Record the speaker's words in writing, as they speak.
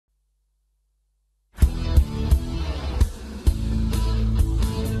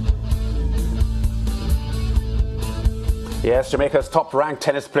Yes, Jamaica's top-ranked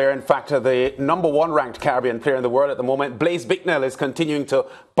tennis player, in fact, the #1 ranked Caribbean player in the world at the moment, Blaise Bicknell, is continuing to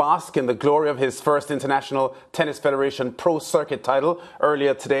bask in the glory of his first International Tennis Federation Pro Circuit title.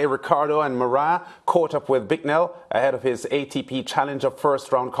 Earlier today, Ricardo and Mariah caught up with Bicknell ahead of his ATP Challenger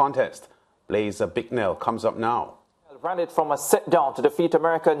first-round contest. Blaise Bicknell comes up now. Ran it from a sit-down to defeat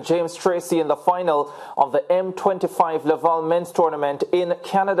American James Tracy in the final of the M25 Laval men's tournament in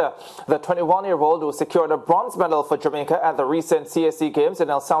Canada. The 21-year-old, who secured a bronze medal for Jamaica at the recent CSC Games in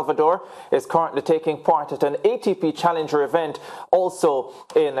El Salvador, is currently taking part at an ATP Challenger event also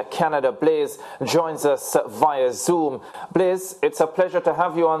in Canada. Blaise joins us via Zoom. Blaise, it's a pleasure to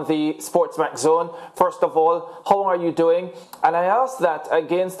have you on the SportsMax Zone. First of all, how are you doing? And I ask that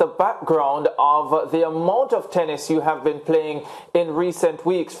against the background of the amount of tennis you have been playing in recent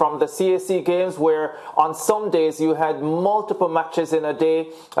weeks, from the CSC Games, where on some days you had multiple matches in a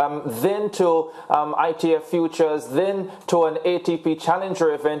day, then to ITF Futures, then to an ATP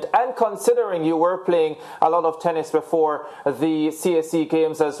Challenger event, and considering you were playing a lot of tennis before the CSC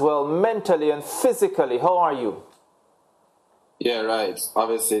Games as well, mentally and physically, how are you? Yeah, right.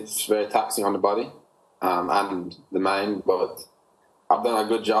 Obviously, it's very taxing on the body and the mind, but I've done a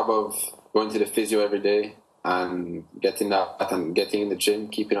good job of going to the physio every day and getting in the gym,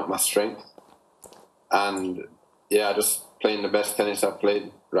 keeping up my strength, and yeah, just playing the best tennis I've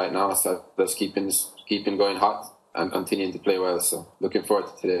played right now. So just keeping going hot and continuing to play well. So looking forward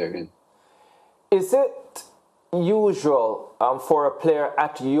to today again. Is it usual for a player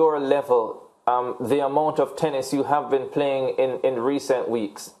at your level, the amount of tennis you have been playing in recent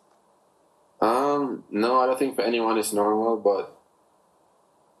weeks? No, I don't think for anyone it's normal, but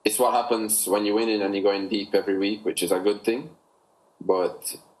it's what happens when you're winning and you're going deep every week, which is a good thing.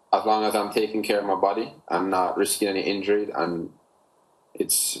 But as long as I'm taking care of my body, I'm not risking any injury, and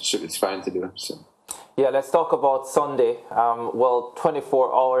it's fine to do. So. Yeah, let's talk about Sunday.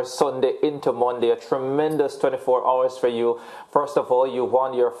 24 hours Sunday into Monday, a tremendous 24 hours for you. First of all, you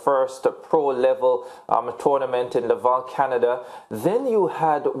won your first pro-level tournament in Laval, Canada. Then you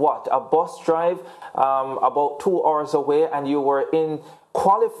had, a bus drive about 2 hours away, and you were in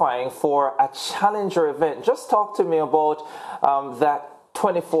qualifying for a challenger event. Just talk to me about that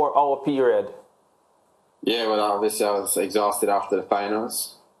 24-hour period. Yeah, well, obviously I was exhausted after the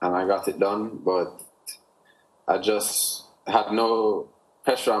finals, and I got it done, but I just had no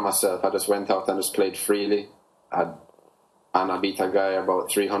pressure on myself. I just went out and just played freely, and I beat a guy about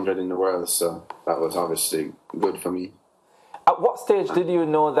 300 in the world, so that was obviously good for me. At what stage did you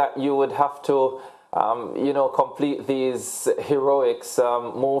know that you would have to complete these heroics,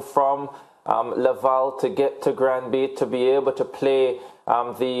 move from Laval to get to Granby to be able to play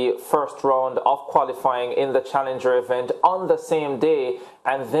the first round of qualifying in the Challenger event on the same day,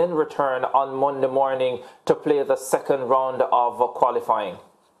 and then return on Monday morning to play the second round of qualifying?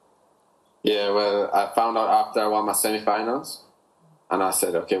 Yeah, well, I found out after I won my semi-finals, and I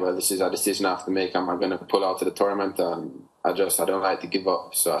said, okay, well, this is a decision I have to make. Am I going to pull out of the tournament? And I don't like to give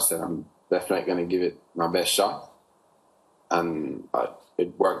up, so I said I'm definitely going to give it my best shot, and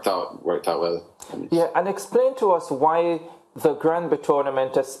it worked out well. Yeah, and explain to us why the Granby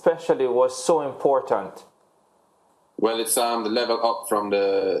tournament especially was so important. Well, it's the level up from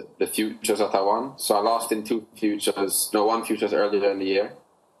the futures that I won. So I lost in one futures earlier in the year,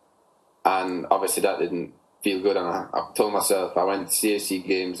 and obviously that didn't feel good. And I told myself, I went to CSC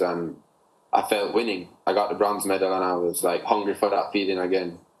Games and I felt winning. I got the bronze medal and I was like hungry for that feeling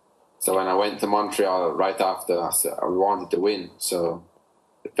again. So when I went to Montreal right after, I said I wanted to win. So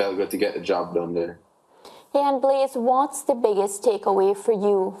it felt good to get the job done there. Hey, and Blaise, what's the biggest takeaway for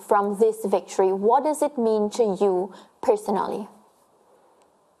you from this victory? What does it mean to you personally?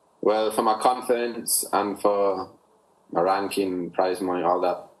 Well, for my confidence and for my ranking, prize money, all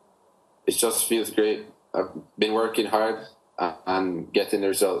that, it just feels great. I've been working hard and getting the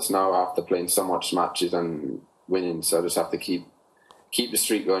results now after playing so much matches and winning. So I just have to keep the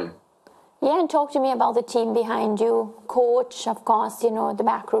streak going. Yeah, and talk to me about the team behind you, coach, of course, the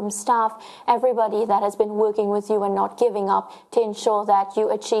backroom staff, everybody that has been working with you and not giving up to ensure that you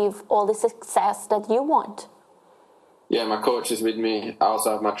achieve all the success that you want. Yeah, my coach is with me. I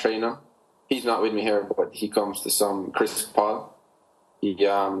also have my trainer. He's not with me here, but he comes to some, Chris Paul. He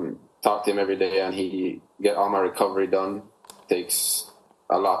talk to him every day, and he get all my recovery done. Takes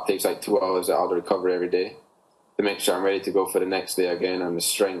like 2 hours all the recovery every day, to make sure I'm ready to go for the next day again, and the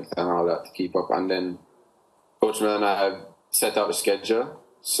strength and all that to keep up. And then Coach Miller and I have set out a schedule,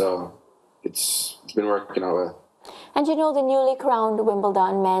 so it's been working out well. And the newly crowned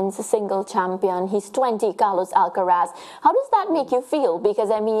Wimbledon men's single champion, he's 20, Carlos Alcaraz. How does that make you feel? Because,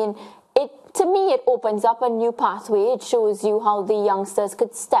 it to me, it opens up a new pathway. It shows you how the youngsters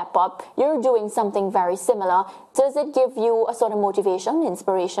could step up. You're doing something very similar. Does it give you a sort of motivation,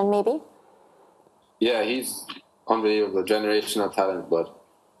 inspiration, maybe? Yeah, he's unbelievable, generational talent, but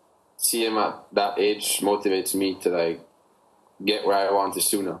see him at that age motivates me to like get where I want to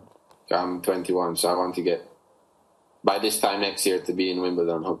sooner. I'm 21, so I want to get by this time next year to be in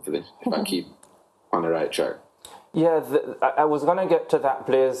Wimbledon, hopefully, if I keep on the right track. Yeah, I was going to get to that,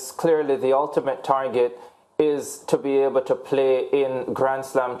 Blaise. Clearly, the ultimate target is to be able to play in Grand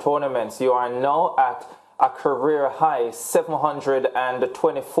Slam tournaments. You are now at a career high,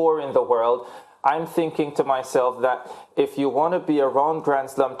 724 in the world. I'm thinking to myself that if you want to be around Grand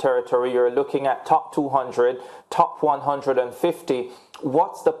Slam territory, you're looking at top 200, top 150.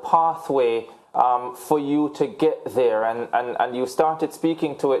 What's the pathway for you to get there? And you started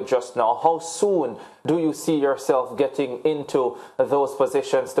speaking to it just now. How soon do you see yourself getting into those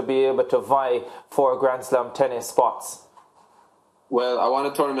positions to be able to vie for Grand Slam tennis spots? Well, I won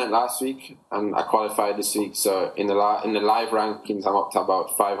a tournament last week and I qualified this week. So in the live rankings, I'm up to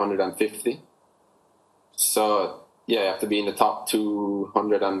about 550. So yeah, you have to be in the top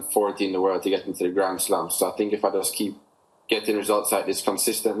 240 in the world to get into the Grand Slam. So I think if I just keep getting results like this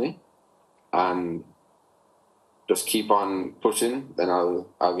consistently and just keep on pushing, then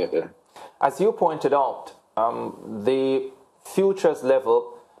I'll get there. As you pointed out, the futures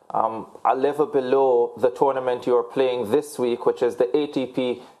level, a level below the tournament you're playing this week, which is the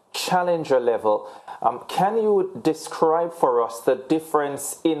ATP Challenger level. Can you describe for us the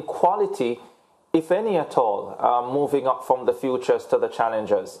difference in quality, if any at all, moving up from the futures to the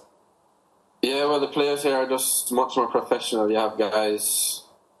challengers? Yeah, well, the players here are just much more professional. You have guys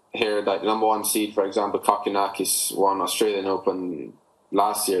here, like number one seed, for example, Kokinakis won Australian Open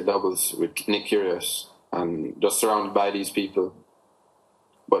last year, doubles with Nick Kyrgios, and just surrounded by these people.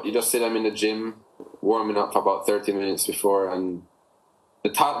 But you just see them in the gym, warming up for about 30 minutes before, and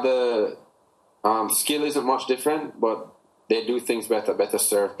the skill isn't much different, but they do things better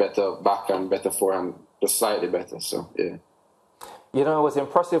serve, better backhand, better forehand, just slightly better, so yeah. You know, it was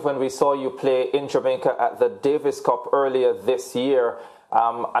impressive when we saw you play in Jamaica at the Davis Cup earlier this year,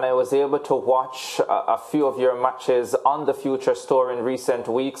 and I was able to watch a few of your matches on the Future Store in recent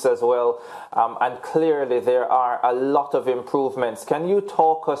weeks as well, and clearly there are a lot of improvements. Can you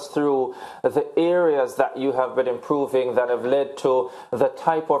talk us through the areas that you have been improving that have led to the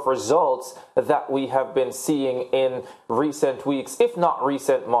type of results that we have been seeing in recent weeks, if not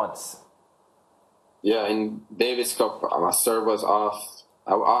recent months? Yeah, in Davis Cup, my serve was off.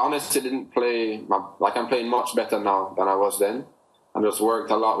 I honestly didn't play, I'm playing much better now than I was then. I just worked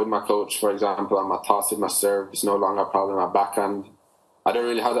a lot with my coach, for example, on my toss with my serve. It's no longer a problem. My backhand, I don't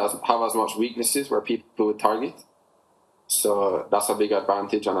really have as much weaknesses where people would target. So that's a big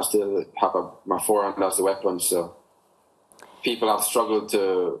advantage, and I still have my forehand as a weapon. So people have struggled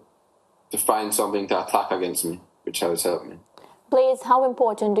to find something to attack against me, which has helped me. Blaise, how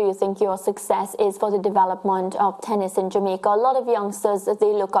important do you think your success is for the development of tennis in Jamaica? A lot of youngsters, they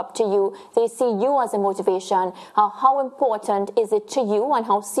look up to you. They see you as a motivation. How important is it to you, and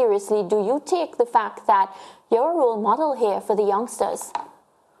how seriously do you take the fact that you're a role model here for the youngsters?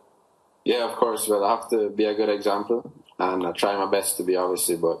 Yeah, of course. Well, I have to be a good example, and I try my best to be,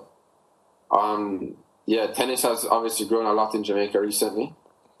 obviously. But yeah, tennis has obviously grown a lot in Jamaica recently.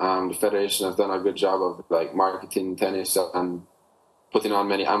 The federation has done a good job of marketing tennis and putting on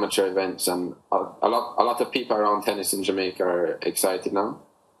many amateur events, and a lot of people around tennis in Jamaica are excited now.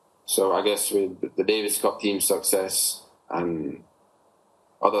 So I guess with the Davis Cup team's success and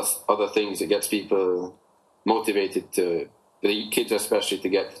other things, it gets people motivated the kids especially, to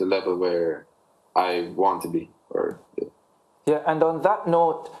get to the level where I want to be. Yeah, and on that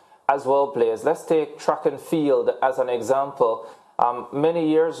note as well, Blaise, let's take track and field as an example. Many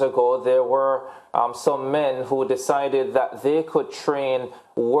years ago, there were some men who decided that they could train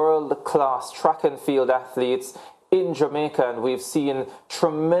world-class track and field athletes in Jamaica, and we've seen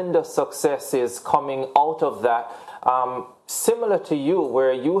tremendous successes coming out of that. Similar to you,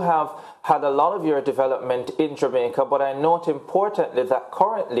 where you have had a lot of your development in Jamaica, but I note importantly that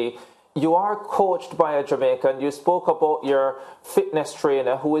currently you are coached by a Jamaican. You spoke about your fitness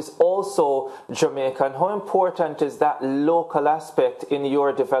trainer who is also Jamaican. How important is that local aspect in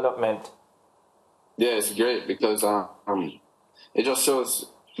your development? Yeah, it's great because it just shows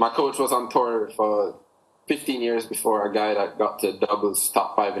my coach was on tour for 15 years before a guy that got to doubles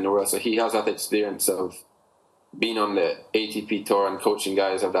top 5 in the world. So he has that experience of being on the ATP tour and coaching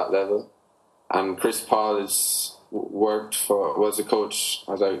guys of that level. And Chris Paul was a coach,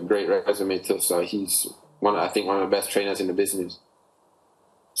 has a great resume too. So he's one of the best trainers in the business.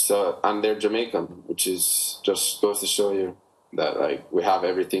 So, and they're Jamaican, which is just goes to show you that like we have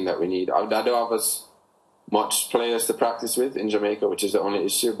everything that we need. I don't have as much players to practice with in Jamaica, which is the only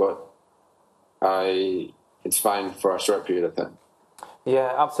issue, but it's fine for a short period of time.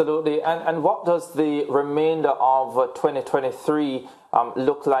 Yeah, absolutely. And what does the remainder of 2023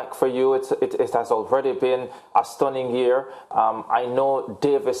 look like for you? It has already been a stunning year. I know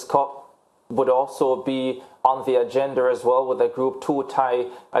Davis Cup would also be on the agenda as well, with a Group 2 tie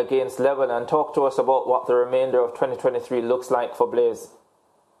against Lebanon. Talk to us about what the remainder of 2023 looks like for Blaise.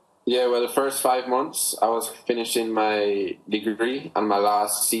 Yeah, well, the first 5 months, I was finishing my degree and my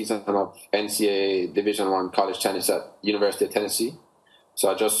last season of NCAA Division I college tennis at University of Tennessee.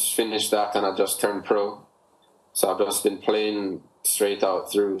 So I just finished that and I just turned pro. So I've just been playing straight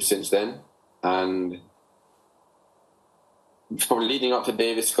out through since then. And from leading up to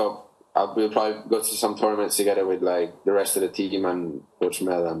Davis Cup, we'll probably go to some tournaments together with like the rest of the team and Coach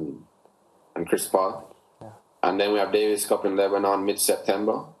Mel and Chris Paul. Yeah. And then we have Davis Cup in Lebanon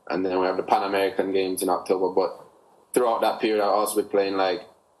mid-September. And then we have the Pan American Games in October. But throughout that period, I'll also be playing like,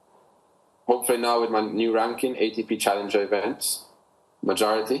 hopefully now with my new ranking, ATP Challenger events,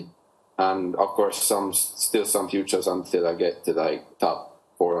 majority. And of course, still some futures until I get to like top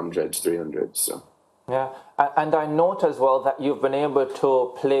 400s, 300s. So. Yeah, and I note as well that you've been able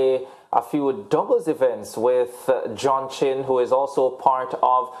to play a few doubles events with John Chin, who is also part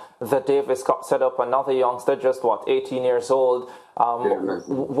of the Davis Cup setup, another youngster, just 18 years old.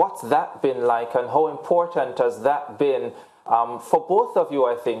 What's that been like, and how important has that been for both of you,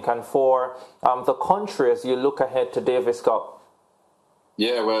 I think, and for the country as you look ahead to Davis Cup?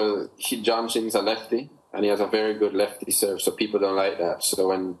 Yeah, well, John Chin's a lefty, and he has a very good lefty serve, so people don't like that. So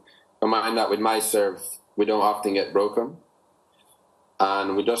when combine that with my serve, we don't often get broken.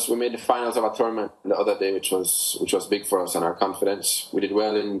 And we made the finals of a tournament the other day, which was big for us and our confidence. We did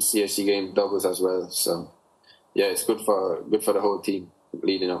well in CAC game doubles as well. So yeah, it's good for the whole team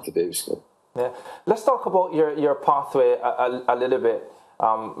leading up to Davis Cup. Yeah, let's talk about your pathway a little bit,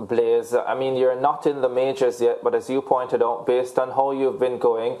 Blaise. I mean, you're not in the majors yet, but as you pointed out, based on how you've been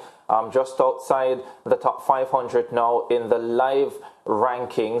going, just outside the top 500 now in the live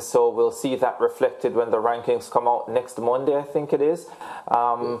rankings. So we'll see that reflected when the rankings come out next Monday, I think it is.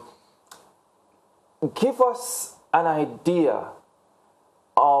 Give us an idea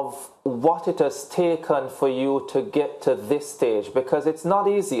of what it has taken for you to get to this stage, because it's not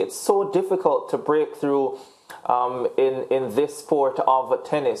easy. It's so difficult to break through in this sport of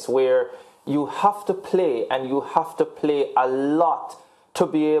tennis, where you have to play, and you have to play a lot to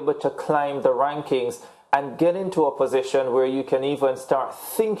be able to climb the rankings and get into a position where you can even start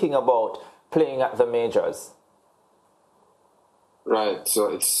thinking about playing at the majors. Right,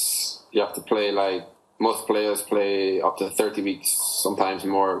 so you have to play like most players play up to 30 weeks, sometimes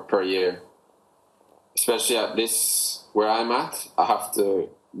more per year. Especially at this, where I'm at, I have to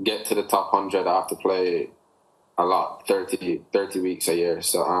get to the top 100. I have to play a lot, 30 weeks a year.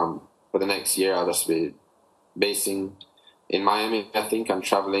 So for the next year, I'll just be basing in Miami, I think, and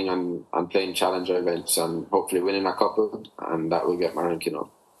traveling and playing challenger events and hopefully winning a couple, and that will get my ranking up.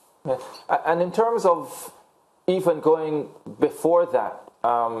 Yeah. And in terms of even going before that,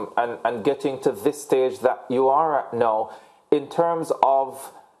 and getting to this stage that you are at now, in terms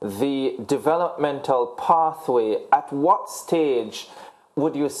of the developmental pathway, at what stage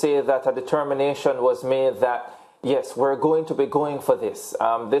would you say that a determination was made that, yes, we're going to be going for this?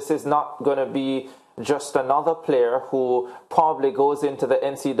 This is not going to be just another player who probably goes into the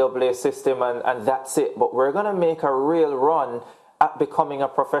NCAA system and that's it, but we're going to make a real run at becoming a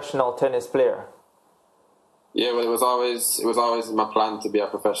professional tennis player. Yeah, well, it was always my plan to be a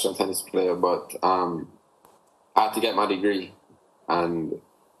professional tennis player, but I had to get my degree, and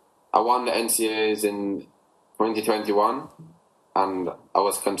I won the NCAAs in 2021, and I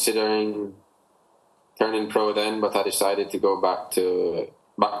was considering turning pro then, but I decided to go back to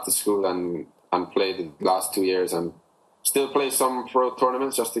school and play the last 2 years and still play some pro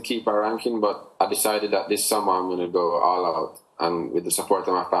tournaments just to keep our ranking. But I decided that this summer I'm going to go all out, and with the support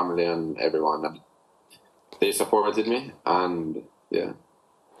of my family and everyone, they supported me, and yeah.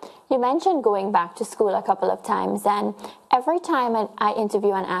 You mentioned going back to school a couple of times, and every time I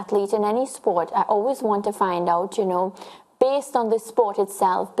interview an athlete in any sport, I always want to find out, based on the sport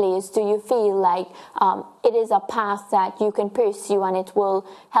itself, Blaise, do you feel like it is a path that you can pursue and it will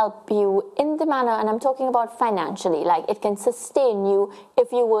help you in the manner, and I'm talking about financially, like it can sustain you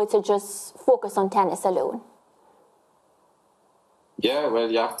if you were to just focus on tennis alone? Yeah, well,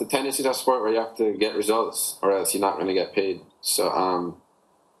 tennis is a sport where you have to get results or else you're not going to get paid. So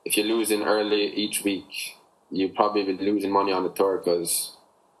if you're losing early each week, you probably be losing money on the tour because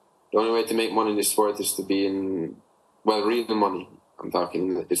the only way to make money in this sport is to be in, well, real money, I'm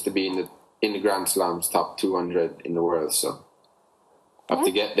talking, is to be in the Grand Slams, top 200 in the world. So you have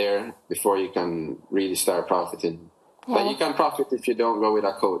to get there before you can really start profiting. Yeah. But you can profit if you don't go with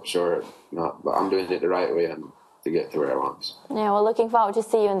a coach or not. But I'm doing it the right way and to get to where I want. Yeah, we're looking forward to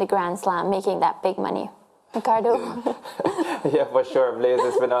see you in the Grand Slam making that big money. Ricardo? Yeah, for sure, Blaise.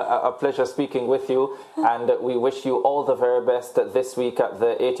 It's been a pleasure speaking with you, and we wish you all the very best this week at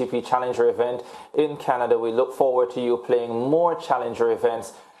the ATP Challenger event in Canada. We look forward to you playing more Challenger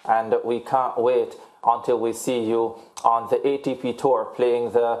events, and we can't wait until we see you on the ATP Tour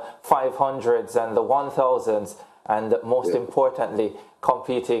playing the 500s and the 1000s, and most importantly,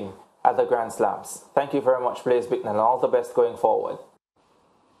 competing at the Grand Slams. Thank you very much, Blaise Bicknell, and all the best going forward.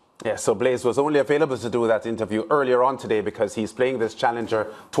 Yeah, so Blaise was only available to do that interview earlier on today because he's playing this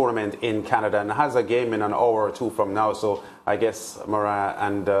Challenger tournament in Canada and has a game in an hour or two from now. So I guess Murat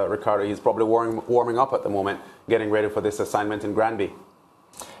and Ricardo, he's probably warming up at the moment, getting ready for this assignment in Granby.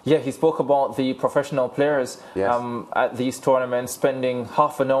 Yeah, he spoke about the professional players at these tournaments spending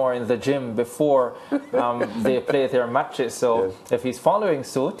half an hour in the gym before they play their matches. So if he's following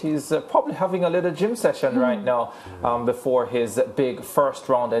suit, he's probably having a little gym session right now before his big first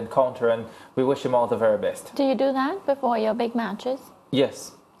round encounter, and we wish him all the very best. Do you do that before your big matches?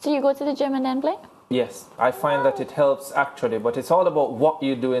 Yes. So you go to the gym and then play? Yes, I find that it helps actually, but it's all about what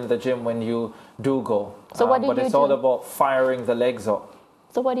you do in the gym when you do go. So what do you do? But it's all about firing the legs up.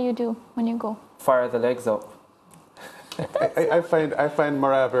 So what do you do when you go? Fire the legs up. I find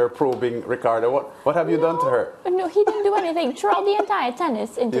Mariah very probing Ricardo. What have you done to her? No, he didn't do anything. Throughout the entire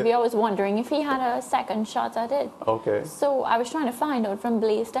tennis interview, I was wondering if he had a second shot at it. Okay. So I was trying to find out from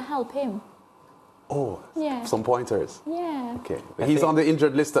Blaise to help him. Oh, yeah. Some pointers. Yeah. Okay. He's on the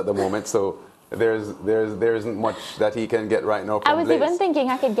injured list at the moment, so there isn't much that he can get right now from I was Blaise. even thinking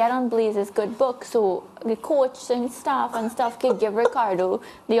I could get on Blaise's good book so the coach and staff could give Ricardo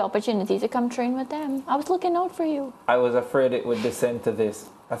the opportunity to come train with them. I was looking out for you. I was afraid it would descend to this.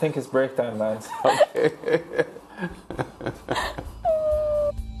 I think it's break time, Lance. Okay.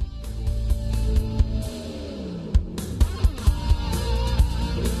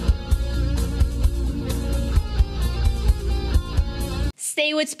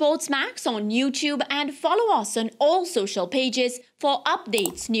 Stay with SportsMax on YouTube and follow us on all social pages for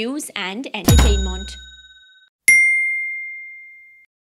updates, news and entertainment.